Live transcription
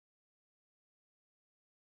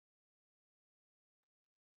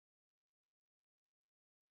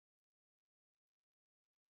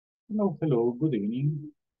Hello, hello, good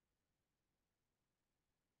evening.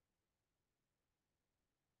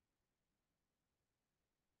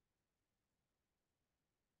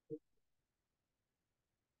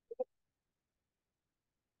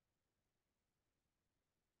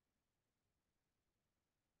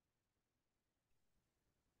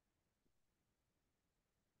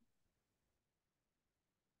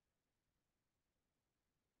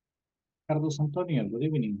 Carlos Antonio, good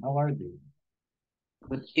evening. How are you?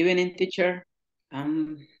 Good evening, teacher.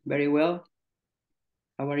 I'm very well.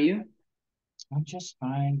 How are you? I'm just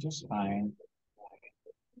fine, just fine.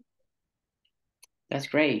 That's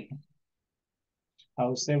great.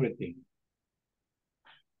 How's everything?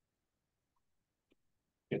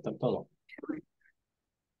 ¿Qué tal todo?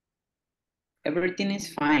 Everything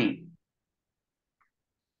is fine.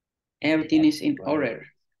 Everything is in Great. order.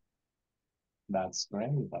 That's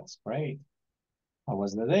great, that's great. How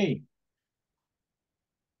was the day?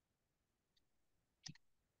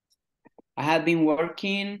 I have been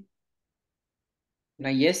working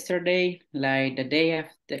like yesterday, like the day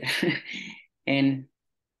after, and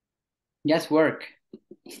just work.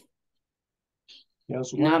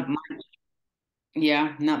 Just work? Not much.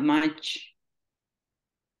 Yeah, not much.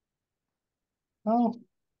 Oh,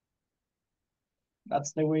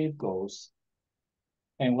 that's the way it goes.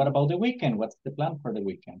 And what about the weekend? What's the plan for the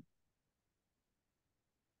weekend?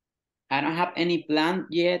 I don't have any plan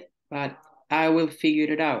yet, but I will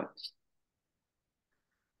figure it out.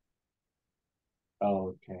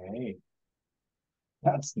 Okay,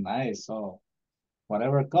 that's nice. So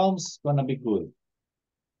whatever comes, gonna be good.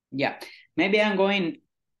 Yeah, maybe I'm going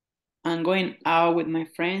out with my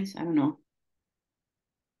friends. I don't know.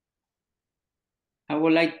 I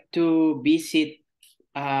would like to visit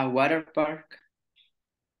a water park.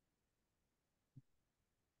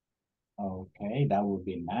 Okay, that would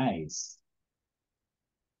be nice.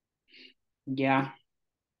 Yeah,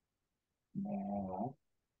 Yeah.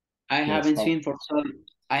 I Yes, haven't well, swim for so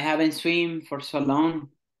I haven't swim for so long.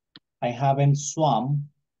 I haven't swum.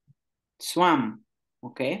 Swam,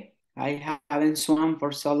 okay. I haven't swum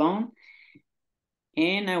for so long,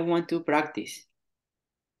 and I want to practice.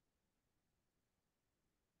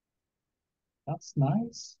 That's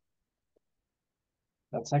nice.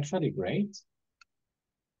 That's actually great.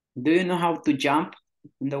 Do you know how to jump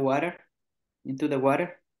in the water, into the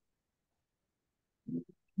water?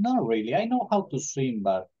 Not really. I know how to swim,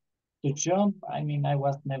 but to jump, I mean, I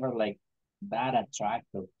was never like that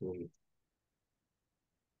attracted to it.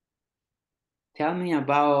 Tell me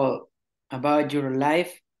about your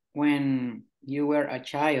life when you were a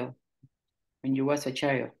child, when you was a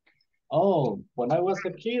child. Oh, when I was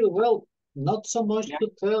a kid, well, not so much Yeah. to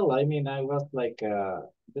tell. I mean, I was like,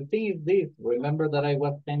 the thing is this, remember that I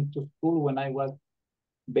was sent to school when I was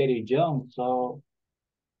very young. So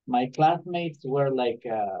my classmates were like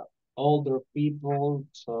older people,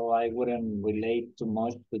 so I wouldn't relate too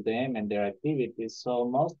much to them and their activities. So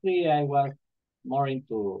mostly I was more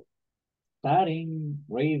into studying,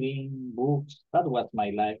 reading books. That was my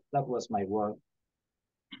life. That was my work.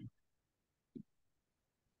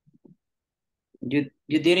 You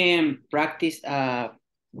didn't practice at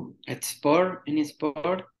sport, any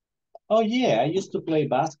sport? Oh yeah, I used to play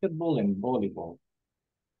basketball and volleyball.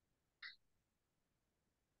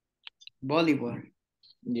 Volleyball.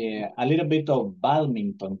 Yeah, a little bit of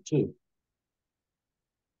badminton too.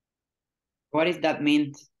 What does that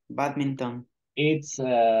mean? Badminton. It's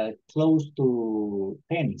close to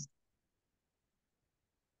tennis.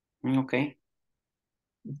 Okay.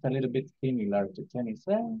 It's a little bit similar to tennis.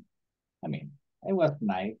 I mean, it was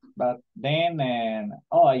nice, but then and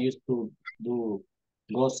oh, I used to do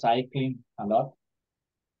go cycling a lot.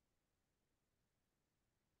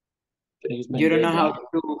 I used to You don't enjoy know how that.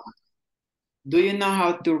 to. Do you know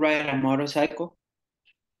how to ride a motorcycle?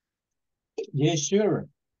 Yeah, sure.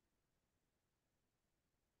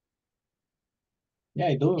 Yeah,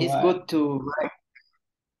 I do. It's good to ride.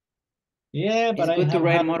 Yeah, but It's I good to have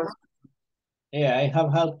ride had motor. yeah, I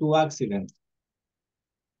have had two accidents.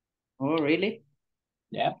 Oh, really?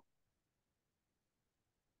 Yeah,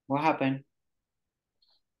 What happened?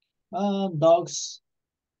 dogs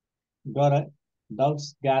got a,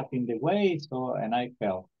 dogs got in the way, so and I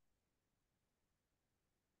fell.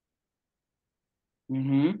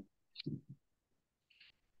 Mm-hmm.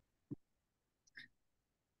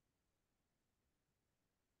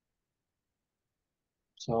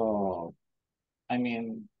 So I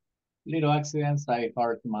mean, little accidents. I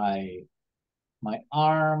hurt my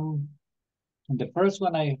arm. The first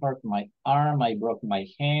one, I hurt my arm. I broke my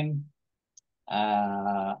hand.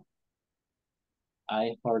 Uh,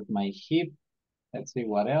 I hurt my hip. Let's see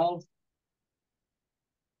what else.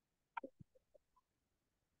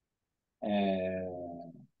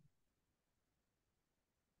 In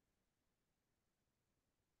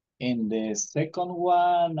the second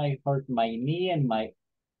one, I hurt my knee and my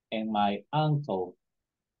ankle.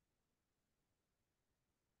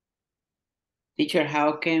 Teacher,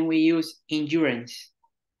 how can we use endurance?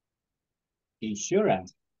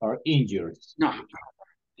 Insurance or injures? No,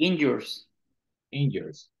 injures.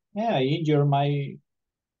 Injures. Yeah, I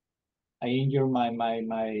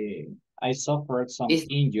suffered some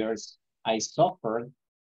injuries. I suffered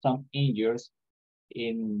some injuries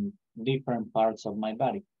in different parts of my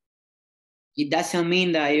body. It doesn't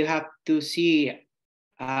mean that you have to see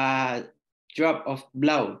a drop of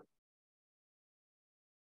blood.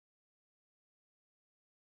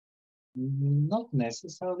 Not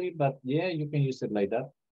necessarily, but yeah, you can use it like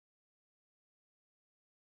that.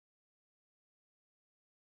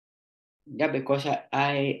 Yeah, because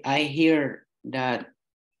I hear that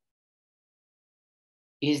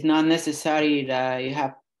it's not necessary that you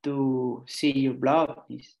have to see your blood.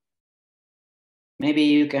 Maybe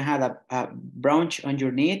you can have a branch on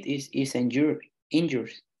your knee is injured.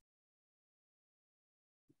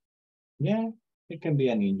 Yeah, it can be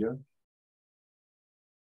an injury.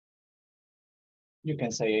 You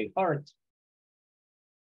can say a heart.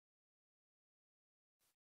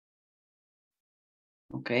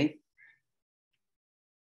 Okay.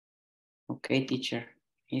 Okay, teacher.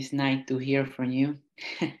 It's nice to hear from you.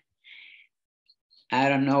 I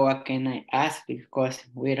don't know what can I ask because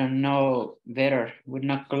we don't know better. We're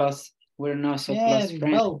not close. We're not so close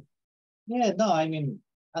friends. Well, yeah, no, I mean,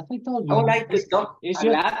 as I told you, I would like to talk it's a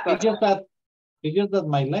lot, but it's just that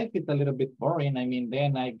my life is a little bit boring. I mean,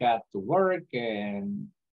 then I got to work and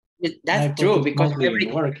that's true because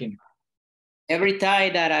every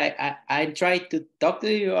time that I try to talk to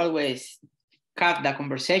you, always have the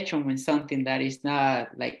conversation with something that is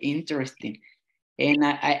not like interesting, and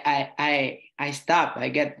I stop. I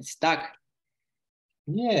get stuck.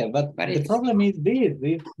 Yeah, but the problem is this.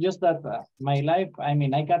 It's just that my life. I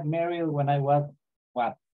mean, I got married when I was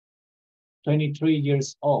what 23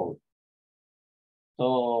 years old.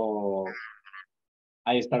 So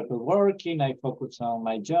I started working. I focused on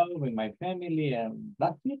my job and my family, and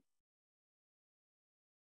that's it.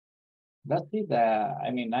 That's it. I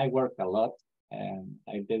mean, I work a lot and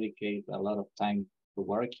I dedicate a lot of time to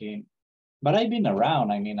working. But I've been around.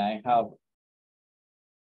 I mean, I have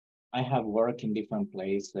worked in different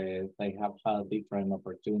places. I have had different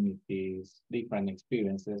opportunities, different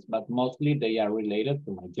experiences, but mostly they are related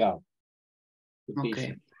to my job. Okay.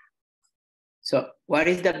 Teaching. So what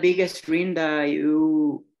is the biggest dream that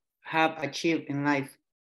you have achieved in life?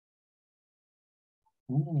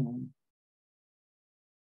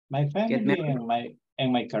 My family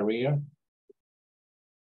and my career,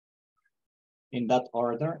 in that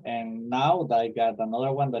order. And now that I got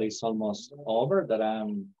another one that is almost over, that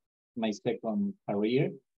I'm my second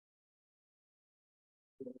career.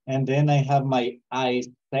 And then I have my eyes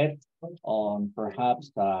set on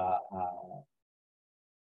perhaps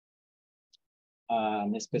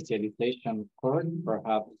an specialization course.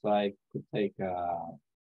 Perhaps I could take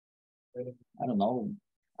I don't know,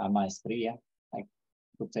 a maestria. I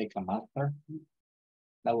could take a master.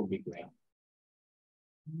 That would be great.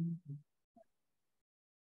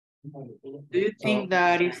 Do you think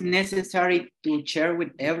that it's necessary to share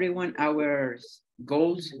with everyone our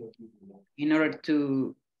goals in order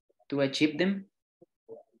to achieve them?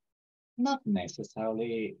 Not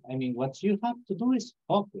necessarily. I mean, what you have to do is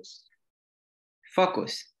focus.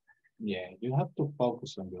 Focus. Yeah, you have to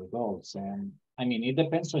focus on your goals. And I mean, it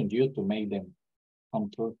depends on you to make them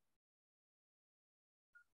come true.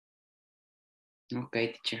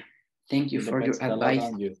 Okay, teacher. Thank you for your advice.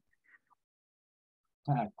 On you.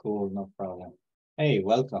 Cool, no problem. Hey,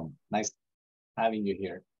 welcome. Nice having you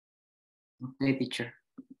here. Okay, teacher.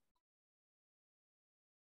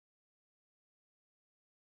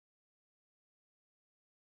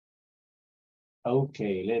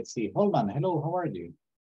 Okay, let's see. Hold on. Hello, how are you?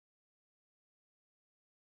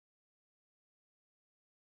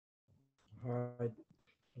 Hi,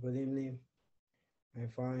 good evening. I'm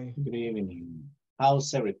fine. Good evening.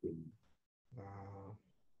 How's everything?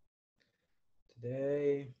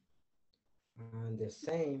 Today, I'm the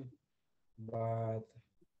same, but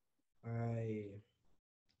I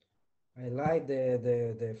like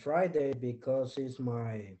the Friday because it's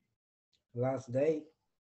my last day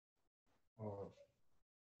of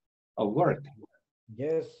work.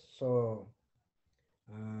 Yes, so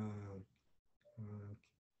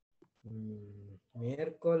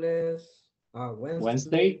miércoles,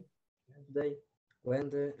 Wednesday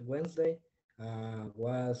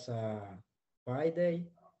was Friday,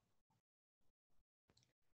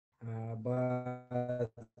 but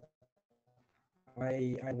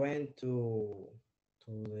I went to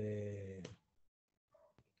the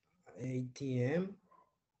ATM.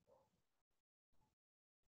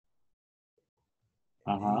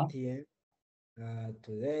 ATM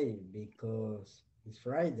today because it's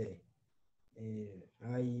Friday.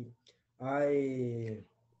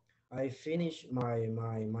 I finished my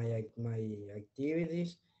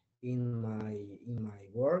activities in my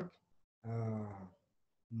work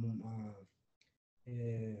m-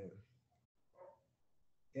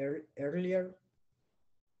 earlier.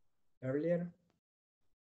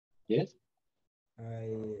 Yes.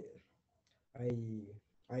 I I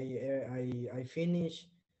I finished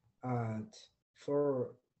at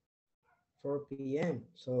 4 p.m.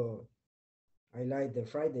 So I like the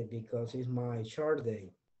Friday because it's my short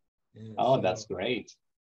day. Oh, So that's great.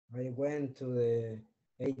 I went to the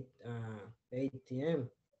 8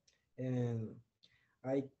 and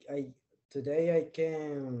I today I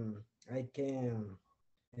can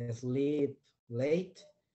sleep late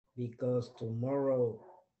because tomorrow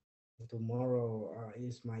is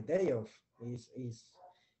my day off. Is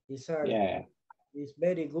a Yeah. it's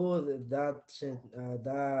very good that say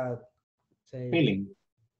Feeling.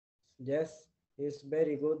 yes, it's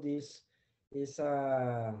very good. Is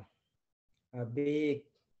a big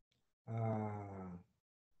uh,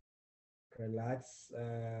 relax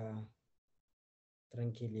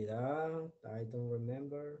tranquilidad. I don't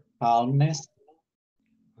remember. Calmness.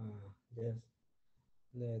 Yes,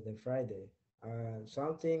 the Friday.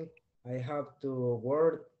 Something I have to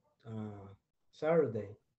work Saturday,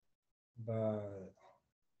 but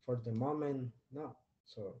for the moment, no.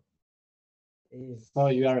 So is Oh,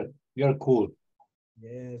 you're cool.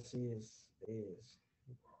 yes, is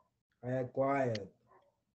I acquired.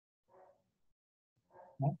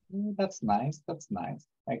 That's nice. That's nice.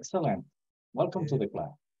 Excellent. Welcome to Yeah, the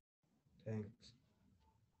class. thanks.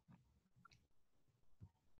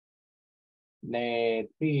 Let's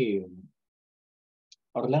see.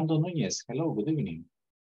 Orlando Núñez. Hello, good evening.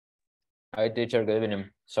 Hi, teacher. Good evening.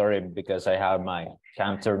 Sorry, because I have my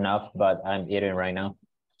cam turned off, but I'm eating right now.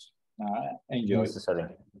 Enjoy. Sorry.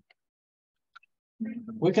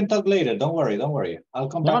 We can talk later. Don't worry. Don't worry. I'll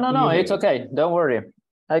come back. No, it's okay. Don't worry.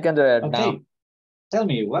 I can do it now. Tell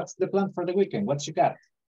me, what's the plan for the weekend? What you got?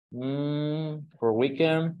 For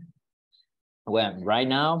weekend, well, right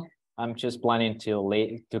now, I'm just planning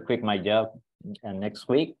to quit my job next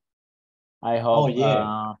week. I hope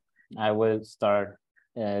I will start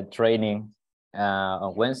training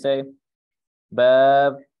on Wednesday.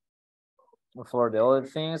 But for the other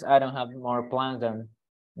things, I don't have more plans than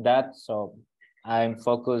that. So I'm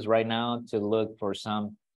focused right now to look for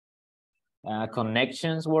some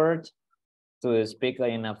connections words to speak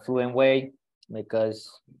in a fluent way, because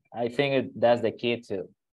I think that's the key to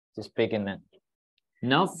speaking it.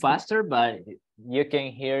 Not faster, but you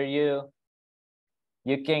can hear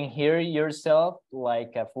yourself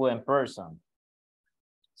like a fluent person.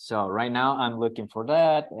 So right now I'm looking for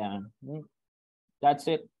that, and that's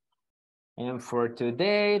it. And for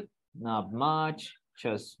today, not much,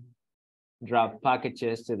 just drop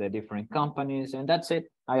packages to the different companies, and that's it.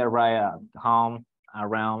 I arrive at home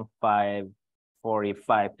around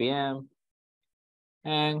 5:45 p.m.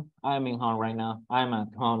 and I'm at home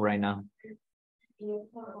right now.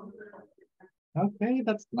 Okay,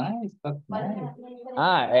 that's nice. That's nice.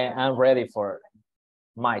 And I'm ready for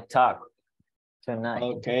my talk tonight.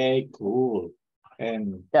 Okay, cool.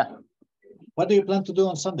 And yeah, what do you plan to do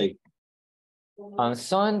on Sunday? On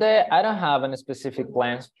Sunday, I don't have any specific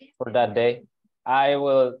plans for that day. I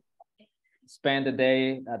will spend the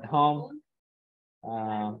day at home,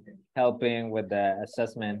 helping with the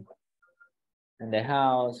assessment in the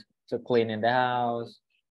house, to cleaning the house.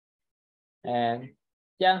 And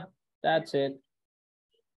yeah, that's it.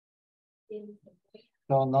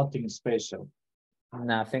 So nothing special.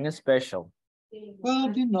 Nothing special.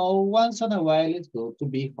 Well, you know, once in a while it's good to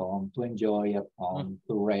be home, to enjoy at home,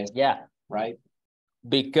 to rest. Yeah. Right?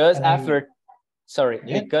 Because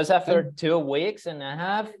because after 2 weeks and a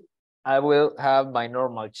half, I will have my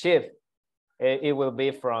normal shift. It will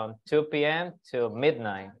be from 2 p.m. to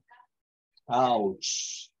midnight.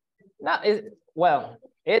 Ouch. No, well,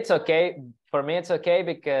 it's okay. For me, it's okay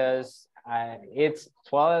because it's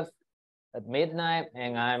 12 at midnight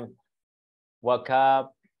and I'm woke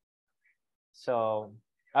up. So,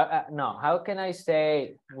 no, how can I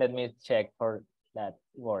say, let me check for that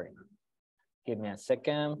word. Give me a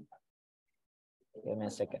second. Give me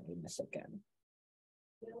a second.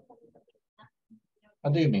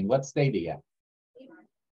 What do you mean? What's the idea?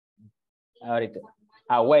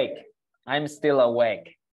 Awake. I'm still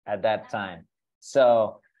awake at that time.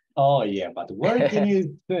 So Oh yeah, but working is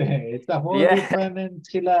it's a whole Yeah. different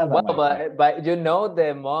enchilada. Well, but you know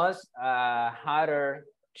the most harder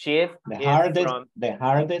shift the is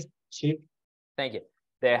hardest shift. Thank you.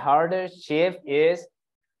 The hardest shift is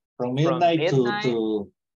from midnight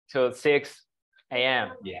to 6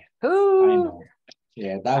 a.m. Yeah, Ooh. I know.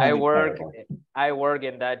 Yeah, that one is terrible. I work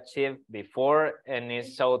in that shift before, and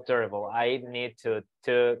it's so terrible. I need to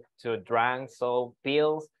drink some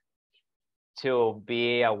pills to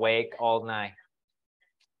be awake all night.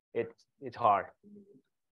 It's hard.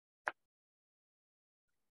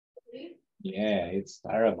 Yeah, it's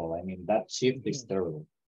terrible. I mean, that shift is terrible.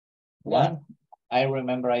 Yeah. I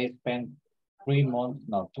remember I spent 2 months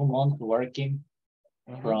working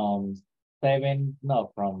from 7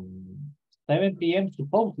 p.m.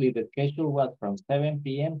 Supposedly the schedule was from 7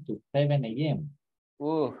 p.m. to 7 a.m.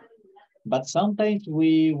 Ooh. But sometimes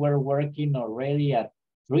we were working already at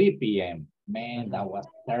 3 p.m. Man, that was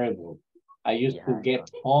terrible. I used to get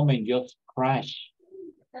home and just crash.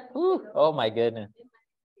 Ooh. Oh my goodness.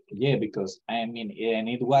 Yeah, because I mean, and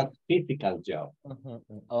it was physical job.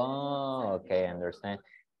 Oh, okay, I understand.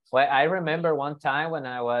 Well, I remember one time when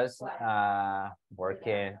I was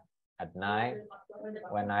working at night,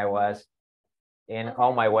 when I was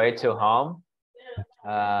on my way to home.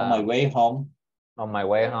 On my way home. On my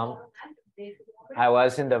way home, I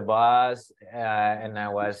was in the bus and I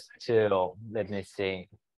was let me see,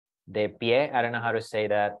 de pie. I don't know how to say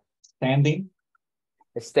that.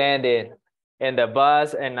 Standing in the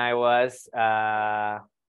bus, and I was.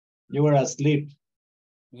 You were asleep.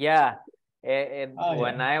 Yeah, and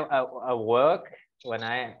when I awoke, when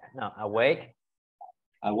I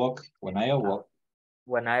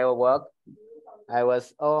awoke, I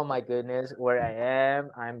was, oh my goodness, where I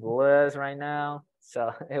am. I'm blessed right now.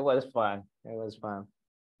 So it was fun. It was fun.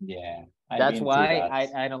 Yeah. That's why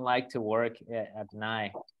I don't like to work at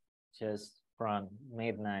night, just from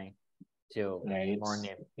midnight to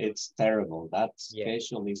morning. It's terrible. That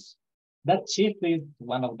schedule that shift is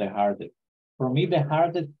one of the hardest. For me, the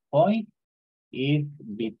hardest point is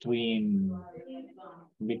between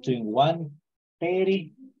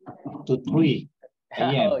 1:30 to 3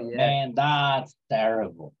 a.m. Oh, yeah. Man, that's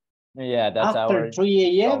terrible. Yeah, that's after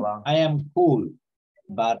 3 a.m. I am cool,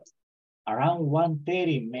 but around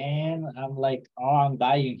 1:30, man, I'm like, oh, I'm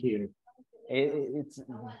dying here. It's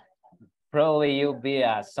probably you'll be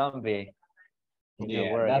a zombie if you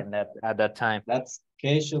work at that time. That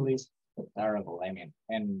schedule is terrible. I mean,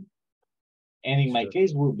 and in my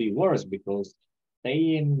case would be worse because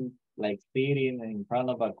staying like sitting in front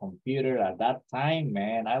of a computer at that time,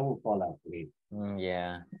 man, I will fall asleep.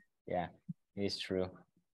 Yeah, it's true.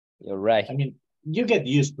 You're right. I mean, you get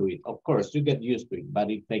used to it. Of course, you get used to it, but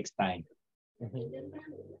it takes time.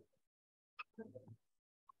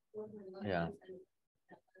 Yeah.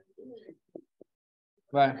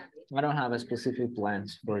 But I don't have a specific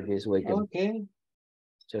plans for this weekend. Okay.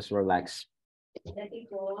 Just relax.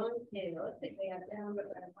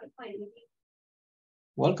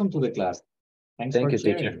 Welcome to the class. Thank you,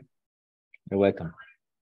 teacher. You're welcome.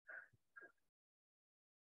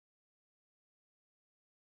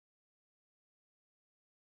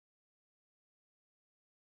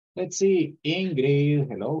 Let's see, Ingrid.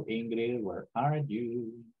 Hello, Ingrid. Where are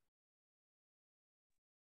you?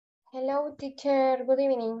 Hello, teacher. Good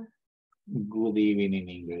evening. Good evening,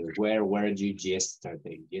 Ingrid. Where were you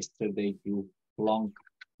yesterday? Yesterday you flunked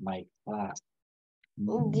my class.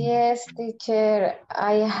 Yes, teacher.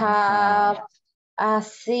 I have a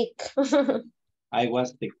sick. I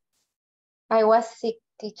was sick. I was sick,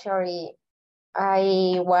 teacher.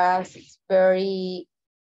 I was very,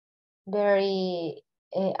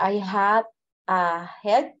 I had a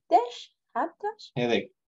headache.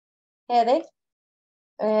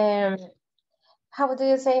 How do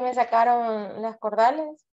you say me sacaron las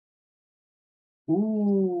cordales?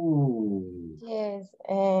 Ooh. Yes.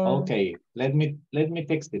 Okay, let me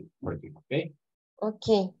text it for you, okay?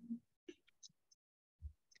 Okay.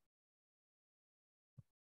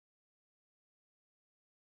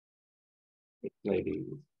 Lady.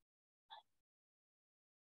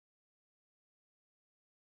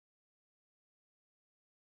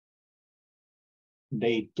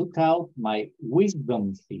 They took out my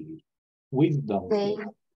wisdom teeth. They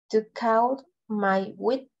took out my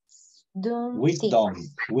wisdom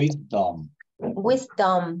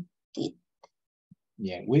teeth.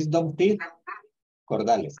 Yeah, wisdom teeth,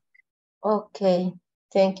 cordales. Okay,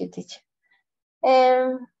 thank you, teacher.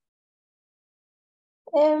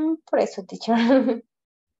 Por eso, teacher.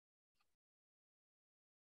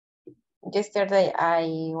 Yesterday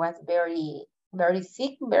I was very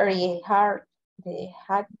sick, very hard. The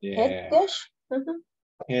headache.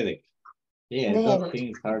 Headache. Yeah, The those headache.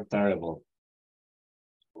 things are terrible.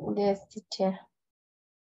 Yes, teacher.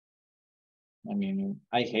 I mean,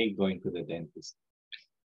 I hate going to the dentist.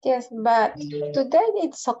 Yes, but today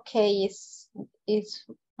it's okay. It's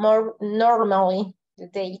more normally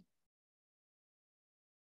today.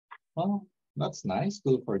 Well, that's nice.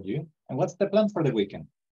 Good for you. And what's the plan for the weekend?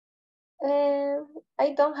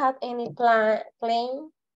 I don't have any plans.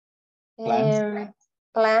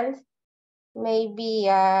 Maybe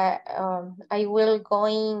I will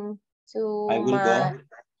going to I will go.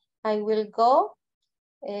 I will go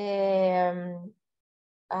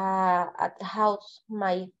at the house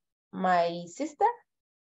my sister.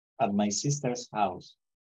 At my sister's house.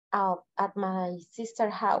 At my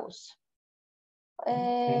sister's house.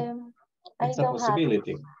 Okay. I It's a don't have.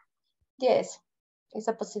 possibility. Yes, it's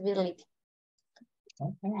a possibility.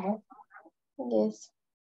 Okay. Well, Yes.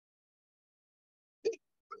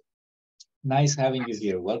 nice having you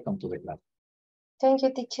here. Welcome to the class. Thank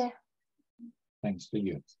you, teacher. Thanks to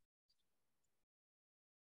you.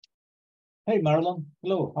 Hey, Marlon.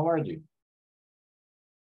 Hello, how are you?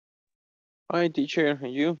 Hi, teacher.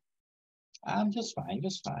 And you? I'm just fine,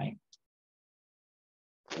 just fine.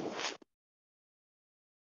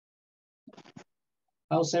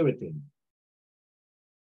 How's everything?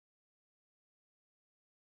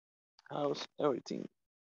 How's everything?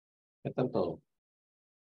 ¿Qué tal todo?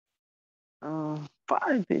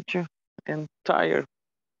 Fine, teacher. And tired.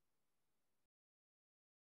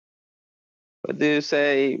 What do you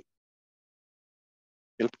say?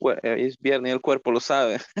 Es viernes y el cuerpo lo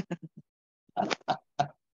sabe.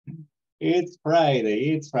 It's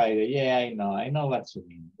Friday, it's Friday. Yeah, I know what you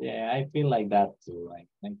mean. Yeah, I feel like that too. I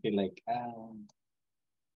feel like I'm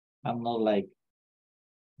not like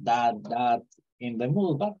that in the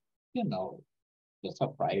mood, but you know, it's a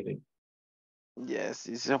Friday. Yes,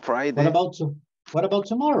 it's a Friday. What about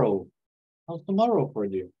tomorrow? How's tomorrow for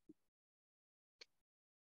you?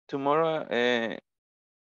 Tomorrow, I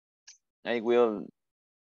will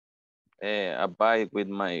abide with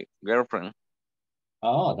my girlfriend.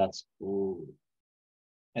 Oh, that's cool.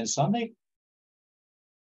 And Sunday?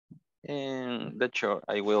 In the church,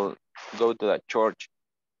 I will go to that church.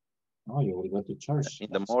 Oh, you will go to church in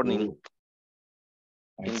that's the morning.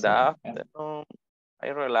 Cool. In the afternoon, I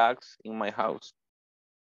relax in my house.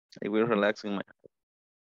 I will relax in my house.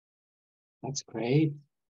 That's great.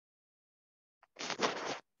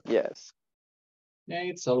 Yes. Yeah,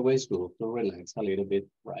 it's always good to relax a little bit,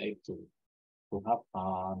 right? To have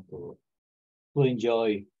fun, to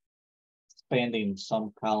enjoy spending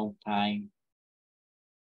some calm time.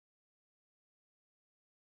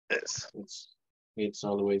 Yes. It's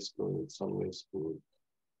always good. It's always good.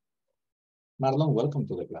 Marlon, welcome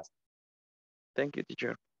to the class. Thank you,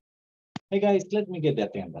 teacher. Hey guys, let me get the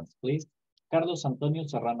attendance, please. Carlos Antonio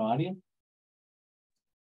Serrano Arias.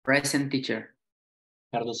 Present, teacher.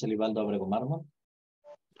 Carlos Elibaldo Abrego Marmon.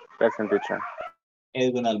 Present, teacher.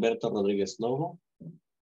 Edwin Alberto Rodríguez Lobo.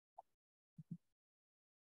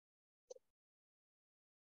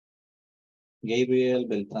 Gabriel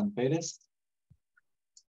Beltrán Pérez.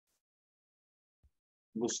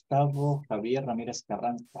 Gustavo Javier Ramírez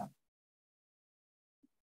Carranza.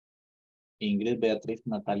 Ingrid Beatriz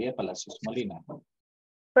Natalia Palacios Molina.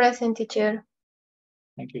 Present, teacher.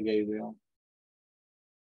 Thank you, Gabriel.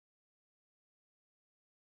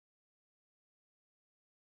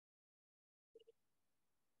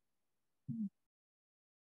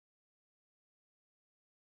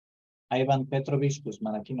 Ivan Petrovich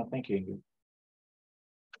Guzmán Aquino, thank you, Ingrid.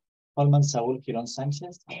 Holman Saúl Quirón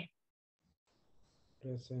Sánchez.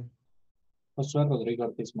 Present. Josué Rodrigo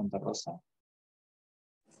Ortiz Monterrosa.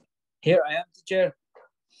 Here I am, teacher.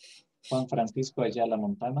 Juan Francisco Ayala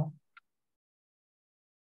Montano.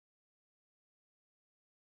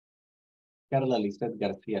 Carla Lizeth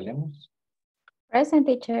García Lemos. Present,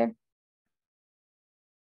 teacher.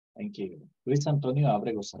 Thank you. Luis Antonio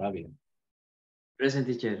Abrego Sarabia. Present,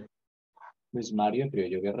 teacher. Luis Mario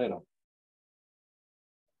Criollo Guerrero.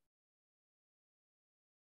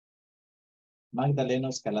 Magdaleno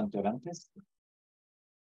Escalante Orantes.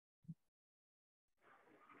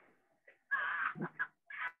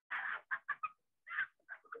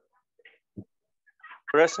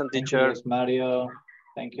 Present, Thank you, teacher. Luis Mario.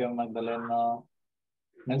 Thank you, Magdaleno.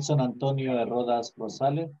 Nelson Antonio de Rodas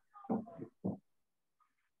Rosales.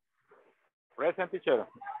 Present, teacher.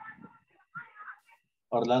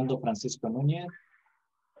 Orlando Francisco Núñez.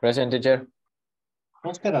 Present, teacher.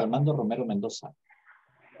 Oscar Armando Romero Mendoza.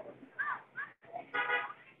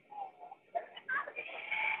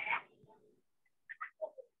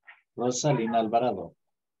 Rosalina Alvarado.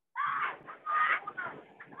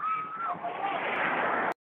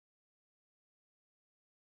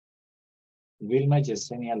 Vilma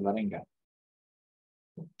Yesenia Alvarenga.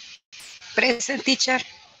 Present, teacher.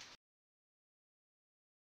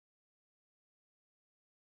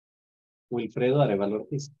 Wilfredo Arevalo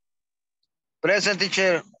Ortiz. Present,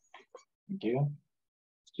 teacher. Thank you.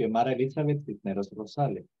 Xiomara Elizabeth Cisneros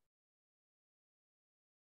Rosales.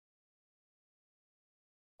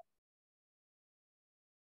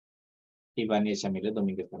 Ivania Yamile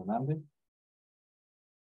Domínguez Fernández.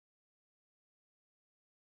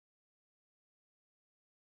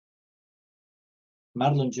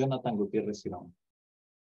 Marlon Jonathan Gutiérrez Girón.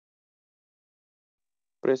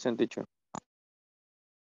 Present, teacher.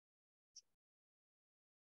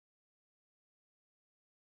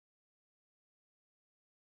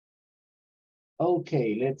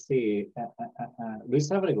 Okay, let's see. Luis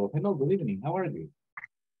Abrego, hello, good evening. How are you?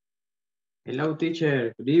 Hello,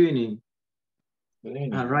 teacher. Good evening. Good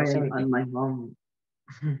evening. Arriving at my home.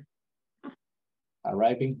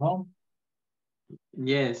 Arriving home?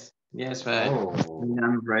 Yes, but Oh,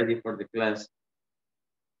 I'm ready for the class.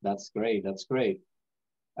 that's great. That's great.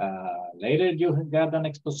 Later you got an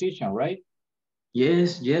exposition, right?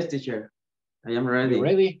 Yes, teacher. I am ready. You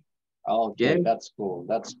ready? Okay, Yeah. that's cool.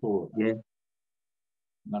 That's cool. Yeah.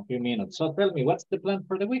 In a few minutes. So tell me, what's the plan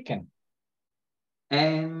for the weekend?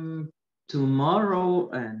 And tomorrow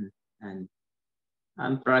and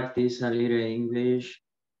practice a little English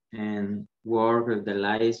and work with the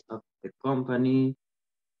lights of the company.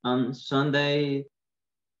 On Sunday,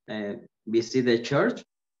 visit the church,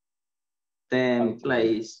 then Okay.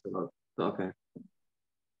 play soccer.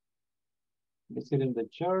 Visiting the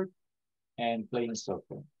church and playing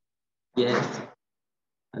soccer. Yes,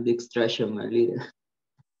 and distraction a little.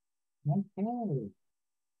 Okay.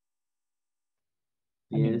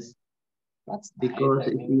 Yes, That's because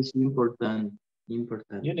nice. it is important. You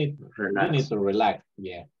need to relax.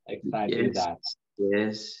 Yeah, exactly Yes. that.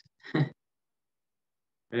 Yes.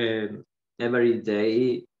 Every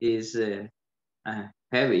day is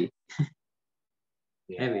heavy.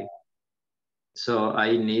 Yeah. Heavy. So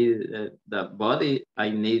I need the body. I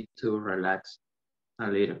need to relax a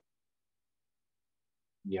little.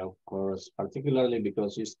 Yeah, of course, particularly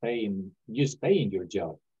because you stay in your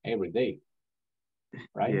job every day,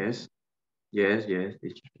 right? Yes.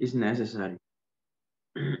 It's necessary.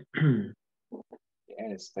 Yeah,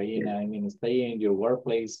 stay in your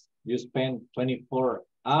workplace. You spend 24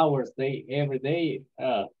 hours every day.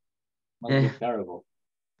 Must be terrible.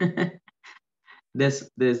 The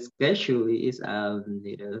schedule is a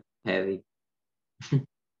little heavy.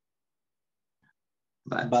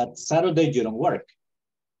 But Saturday you don't work.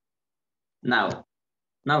 Now,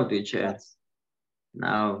 teacher.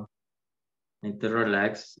 Now, need to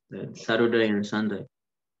relax Saturday and Sunday.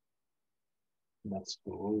 That's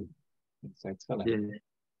cool. It's excellent.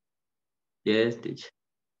 Yes, teacher.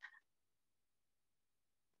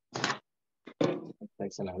 That's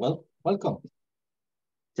excellent. Well, welcome.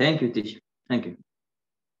 Thank you, teacher. Thank you.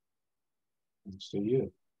 Thanks to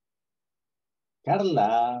you.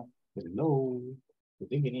 Carla, hello.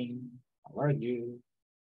 Good evening. How are you?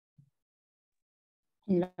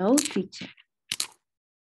 Hello, teacher.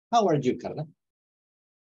 How are you, Carla?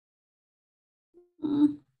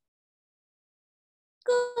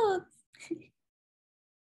 Good.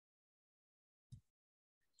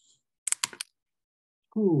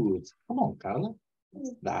 Good. Come on, Carla.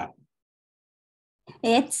 What's that?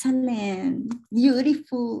 Excellent.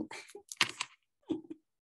 Beautiful.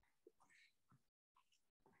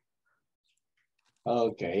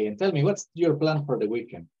 Okay, and tell me, what's your plan for the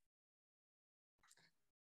weekend?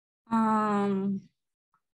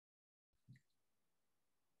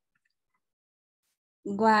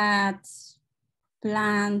 What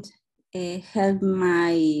planned help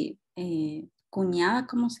my cuñada,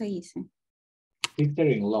 ¿cómo se dice?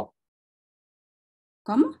 Sister-in-law.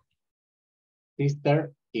 ¿Cómo?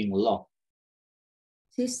 Sister-in-law.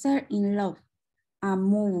 Sister-in-law.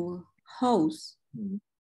 Move house.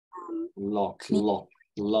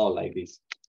 Law like this.